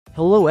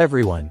Hello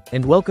everyone,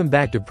 and welcome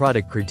back to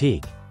Product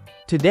Critique.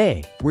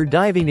 Today, we're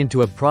diving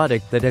into a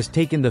product that has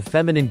taken the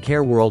feminine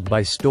care world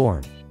by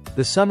storm.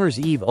 The Summer's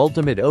Eve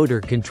Ultimate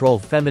Odor Control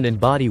Feminine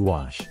Body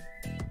Wash.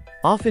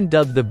 Often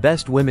dubbed the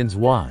best women's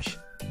wash,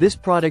 this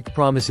product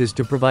promises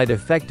to provide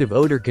effective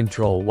odor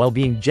control while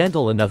being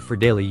gentle enough for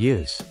daily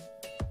use.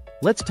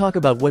 Let's talk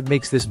about what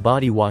makes this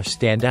body wash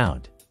stand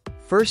out.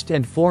 First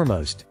and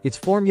foremost, it's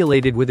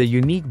formulated with a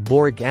unique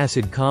boric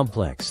acid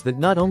complex that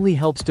not only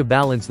helps to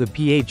balance the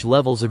pH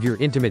levels of your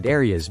intimate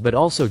areas but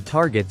also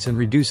targets and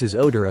reduces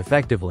odor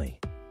effectively.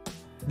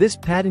 This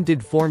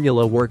patented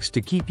formula works to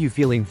keep you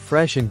feeling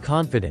fresh and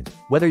confident,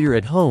 whether you're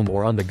at home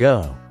or on the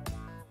go.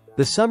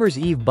 The Summer's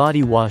Eve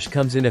Body Wash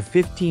comes in a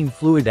 15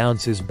 fluid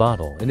ounces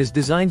bottle and is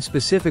designed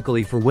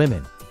specifically for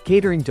women,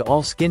 catering to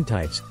all skin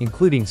types,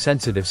 including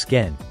sensitive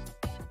skin.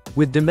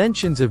 With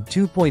dimensions of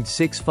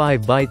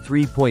 2.65 by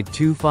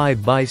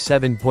 3.25 by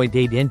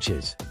 7.8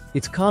 inches,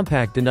 it's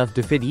compact enough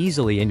to fit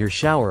easily in your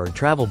shower or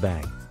travel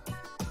bag.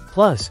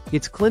 Plus,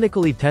 it's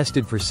clinically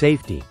tested for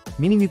safety,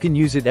 meaning you can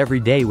use it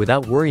every day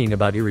without worrying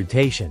about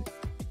irritation.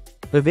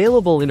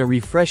 Available in a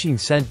refreshing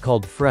scent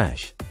called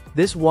Fresh,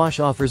 this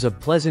wash offers a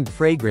pleasant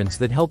fragrance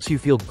that helps you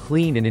feel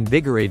clean and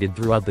invigorated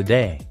throughout the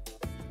day.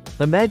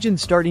 Imagine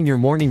starting your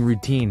morning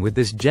routine with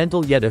this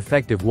gentle yet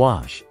effective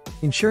wash,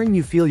 ensuring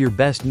you feel your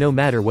best no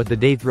matter what the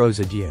day throws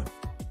at you.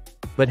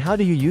 But how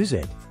do you use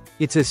it?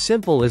 It's as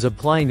simple as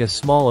applying a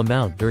small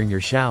amount during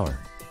your shower.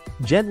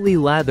 Gently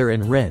lather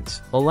and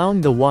rinse,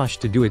 allowing the wash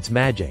to do its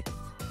magic.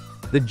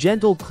 The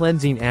gentle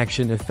cleansing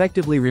action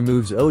effectively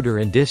removes odor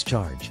and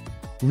discharge,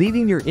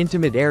 leaving your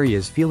intimate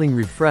areas feeling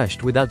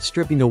refreshed without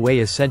stripping away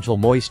essential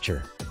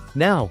moisture.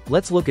 Now,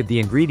 let's look at the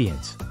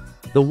ingredients.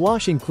 The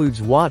wash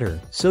includes water,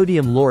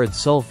 sodium lauryl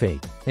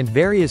sulfate, and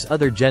various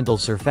other gentle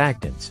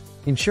surfactants,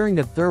 ensuring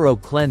a thorough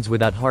cleanse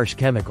without harsh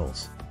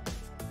chemicals.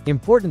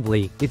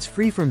 Importantly, it's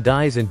free from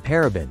dyes and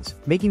parabens,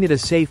 making it a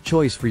safe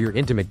choice for your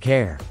intimate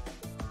care.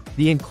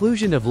 The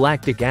inclusion of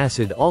lactic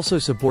acid also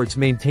supports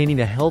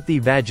maintaining a healthy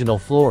vaginal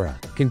flora,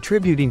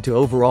 contributing to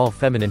overall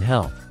feminine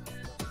health.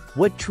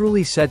 What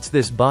truly sets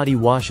this body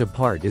wash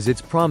apart is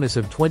its promise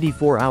of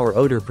 24-hour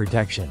odor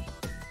protection.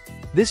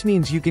 This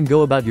means you can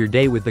go about your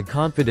day with the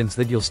confidence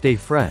that you'll stay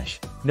fresh,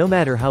 no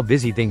matter how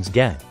busy things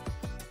get.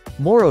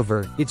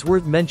 Moreover, it's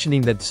worth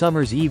mentioning that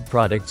Summer's Eve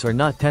products are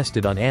not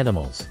tested on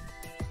animals.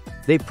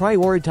 They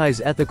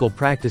prioritize ethical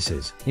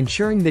practices,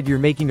 ensuring that you're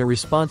making a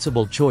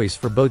responsible choice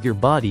for both your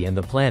body and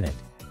the planet.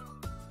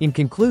 In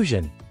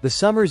conclusion, the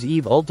Summer's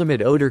Eve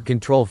Ultimate Odor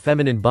Control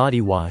Feminine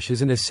Body Wash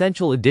is an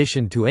essential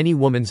addition to any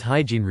woman's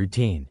hygiene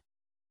routine.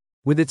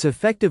 With its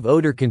effective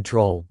odor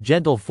control,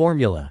 gentle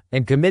formula,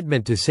 and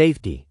commitment to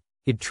safety,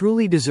 it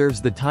truly deserves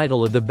the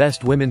title of the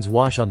best women's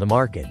wash on the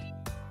market.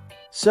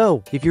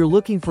 So, if you're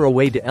looking for a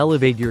way to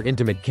elevate your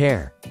intimate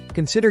care,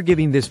 consider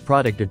giving this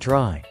product a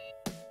try.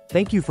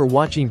 Thank you for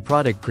watching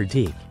Product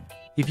Critique.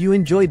 If you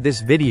enjoyed this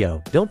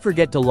video, don't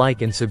forget to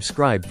like and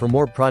subscribe for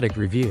more product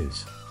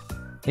reviews.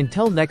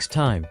 Until next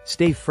time,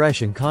 stay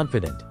fresh and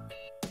confident.